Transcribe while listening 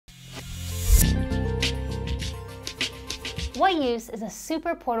What use is a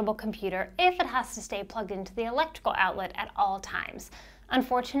super portable computer if it has to stay plugged into the electrical outlet at all times?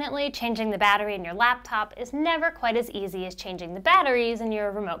 Unfortunately, changing the battery in your laptop is never quite as easy as changing the batteries in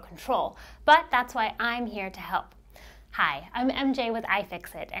your remote control, but that's why I'm here to help. Hi, I'm MJ with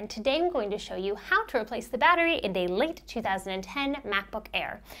iFixit, and today I'm going to show you how to replace the battery in a late 2010 MacBook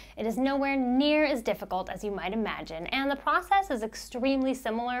Air. It is nowhere near as difficult as you might imagine, and the process is extremely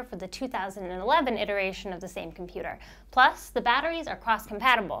similar for the 2011 iteration of the same computer. Plus, the batteries are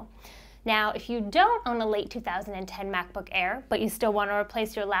cross-compatible. Now, if you don't own a late 2010 MacBook Air, but you still want to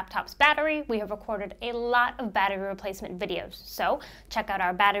replace your laptop's battery, we have recorded a lot of battery replacement videos. So check out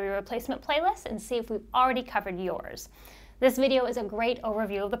our battery replacement playlist and see if we've already covered yours. This video is a great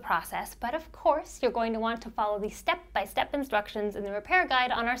overview of the process, but of course, you're going to want to follow the step-by-step instructions in the repair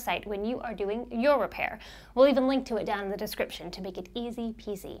guide on our site when you are doing your repair. We'll even link to it down in the description to make it easy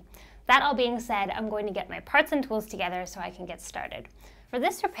peasy. That all being said, I'm going to get my parts and tools together so I can get started. For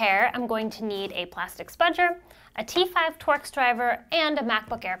this repair, I'm going to need a plastic spudger, a T5 Torx driver, and a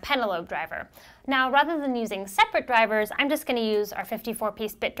MacBook Air pentalobe driver. Now, rather than using separate drivers, I'm just going to use our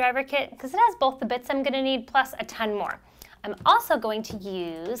 54-piece bit driver kit because it has both the bits I'm going to need plus a ton more. I'm also going to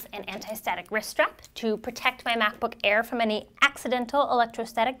use an anti-static wrist strap to protect my MacBook Air from any accidental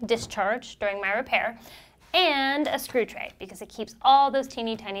electrostatic discharge during my repair, and a screw tray because it keeps all those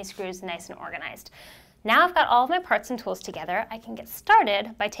teeny tiny screws nice and organized. Now I've got all of my parts and tools together, I can get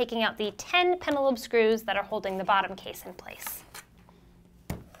started by taking out the 10 pentalobe screws that are holding the bottom case in place.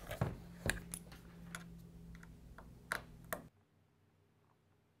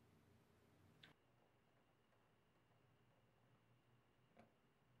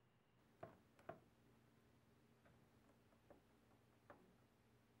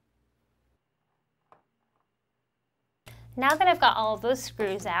 Now that I've got all of those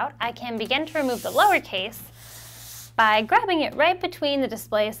screws out, I can begin to remove the lower case by grabbing it right between the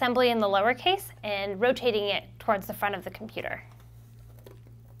display assembly and the lower case and rotating it towards the front of the computer.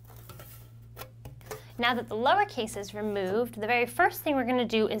 Now that the lower case is removed, the very first thing we're going to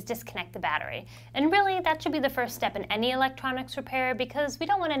do is disconnect the battery. And really, that should be the first step in any electronics repair because we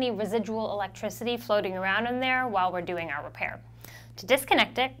don't want any residual electricity floating around in there while we're doing our repair. To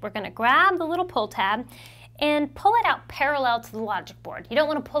disconnect it, we're going to grab the little pull tab and pull it out parallel to the logic board. You don't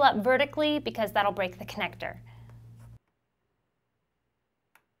want to pull out vertically because that'll break the connector.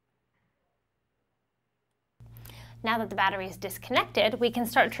 Now that the battery is disconnected, we can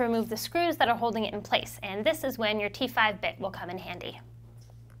start to remove the screws that are holding it in place, and this is when your T5 bit will come in handy.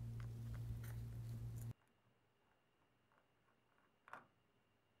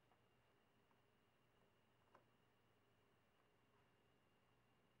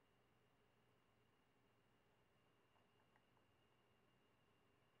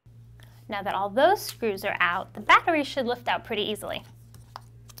 Now that all those screws are out, the battery should lift out pretty easily.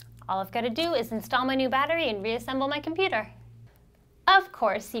 All I've got to do is install my new battery and reassemble my computer. Of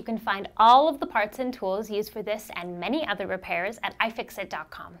course, you can find all of the parts and tools used for this and many other repairs at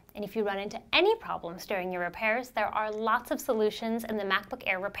iFixit.com. And if you run into any problems during your repairs, there are lots of solutions in the MacBook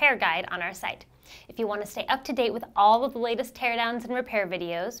Air repair guide on our site. If you want to stay up to date with all of the latest teardowns and repair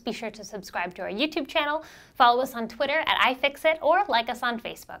videos, be sure to subscribe to our YouTube channel, follow us on Twitter at iFixit, or like us on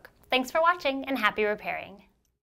Facebook. Thanks for watching and happy repairing.